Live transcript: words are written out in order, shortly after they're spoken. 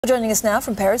Joining us now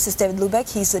from Paris is David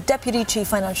Lubek. He's the Deputy Chief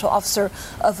Financial Officer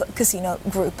of Casino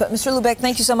Group. Mr. Lubek,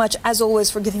 thank you so much, as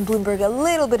always, for giving Bloomberg a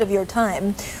little bit of your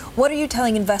time. What are you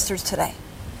telling investors today?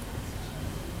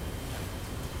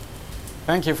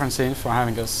 Thank you, Francine, for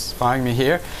having me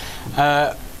here.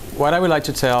 What I would like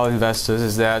to tell investors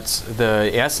is that the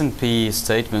S&P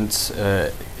statement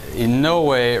in no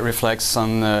way reflects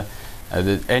on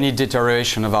any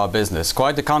deterioration of our business.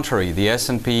 Quite the contrary, the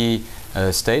S&P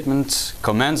statement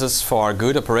commends us for our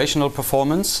good operational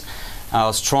performance,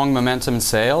 our strong momentum in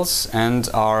sales, and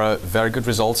our very good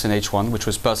results in H1, which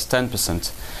was plus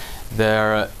 10%.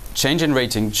 Their change in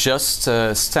rating just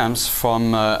stems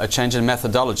from a change in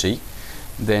methodology.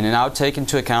 They now take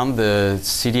into account the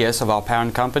CDS of our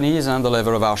parent companies and the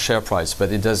level of our share price, but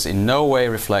it does in no way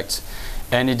reflect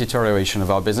any deterioration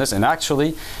of our business. And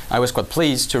actually, I was quite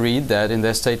pleased to read that in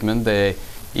their statement they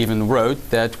even wrote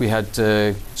that we had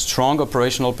strong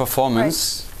operational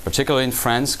performance, particularly in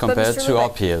France, compared to our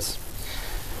peers.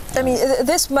 I mean,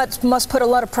 this must put a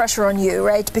lot of pressure on you,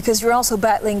 right? Because you're also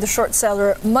battling the short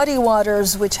seller Muddy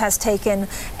Waters, which has taken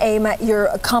aim at your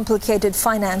complicated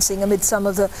financing amid some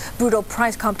of the brutal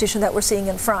price competition that we're seeing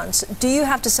in France. Do you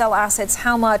have to sell assets?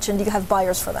 How much? And do you have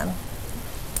buyers for them?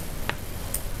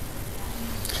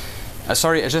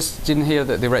 Sorry, I just didn't hear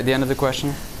the end of the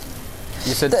question.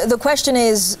 You said the question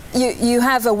is, you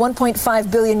have a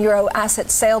 1.5 billion euro asset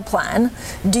sale plan.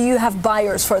 Do you have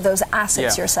buyers for those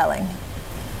assets you're selling?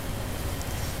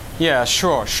 Yeah,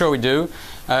 sure we do.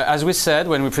 As we said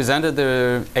when we presented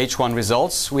the H1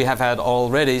 results, we have had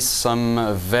already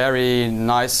some very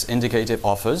nice indicative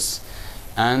offers,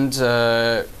 and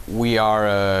we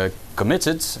are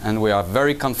committed and we are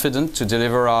very confident to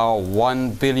deliver our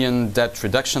 1 billion debt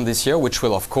reduction this year, which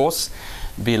will of course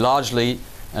be largely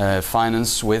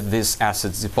financed with this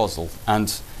asset disposal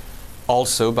and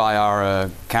also by our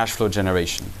cash flow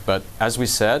generation. But as we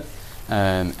said,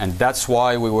 and that's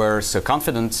why we were so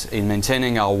confident in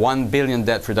maintaining our 1 billion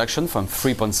debt reduction from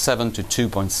 3.7 to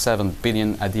 2.7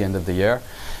 billion at the end of the year.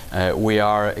 We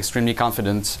are extremely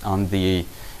confident on the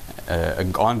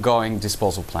ongoing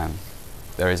disposal plan.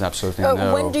 There is absolutely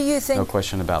no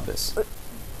question about this.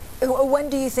 When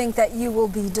do you think that you will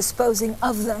be disposing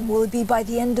of them? Will it be by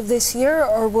the end of this year,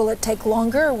 or will it take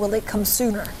longer, or will it come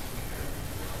sooner?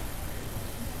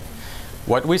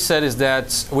 What we said is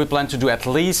that we plan to do at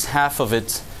least half of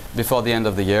it before the end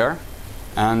of the year.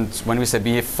 And when we say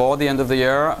before the end of the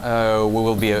year, we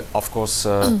will be, of course,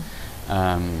 we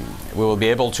will be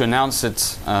able to announce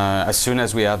it as soon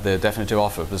as we have the definitive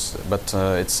offer. But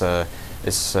it's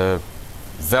a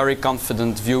very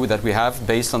confident view that we have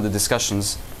based on the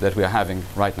discussions that we are having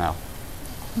right now.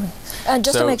 And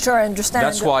just to make sure I understand,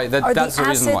 that's why that's the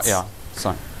reason why. Yeah,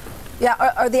 sorry.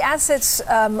 Yeah, are the assets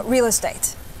real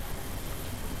estate?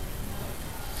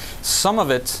 Some of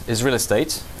it is real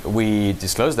estate. We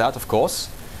disclose that, of course.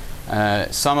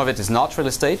 Some of it is not real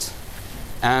estate,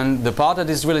 and the part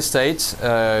that is real estate,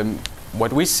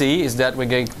 what we see is that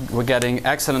we're getting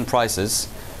excellent prices.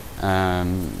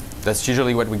 That's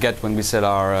usually what we get when we sell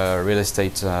our real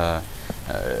estate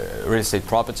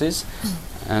properties,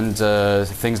 and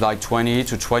things like 20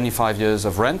 to 25 years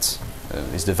of rent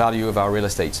is the value of our real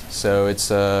estate. So it's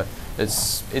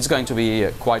going to be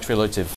quite relative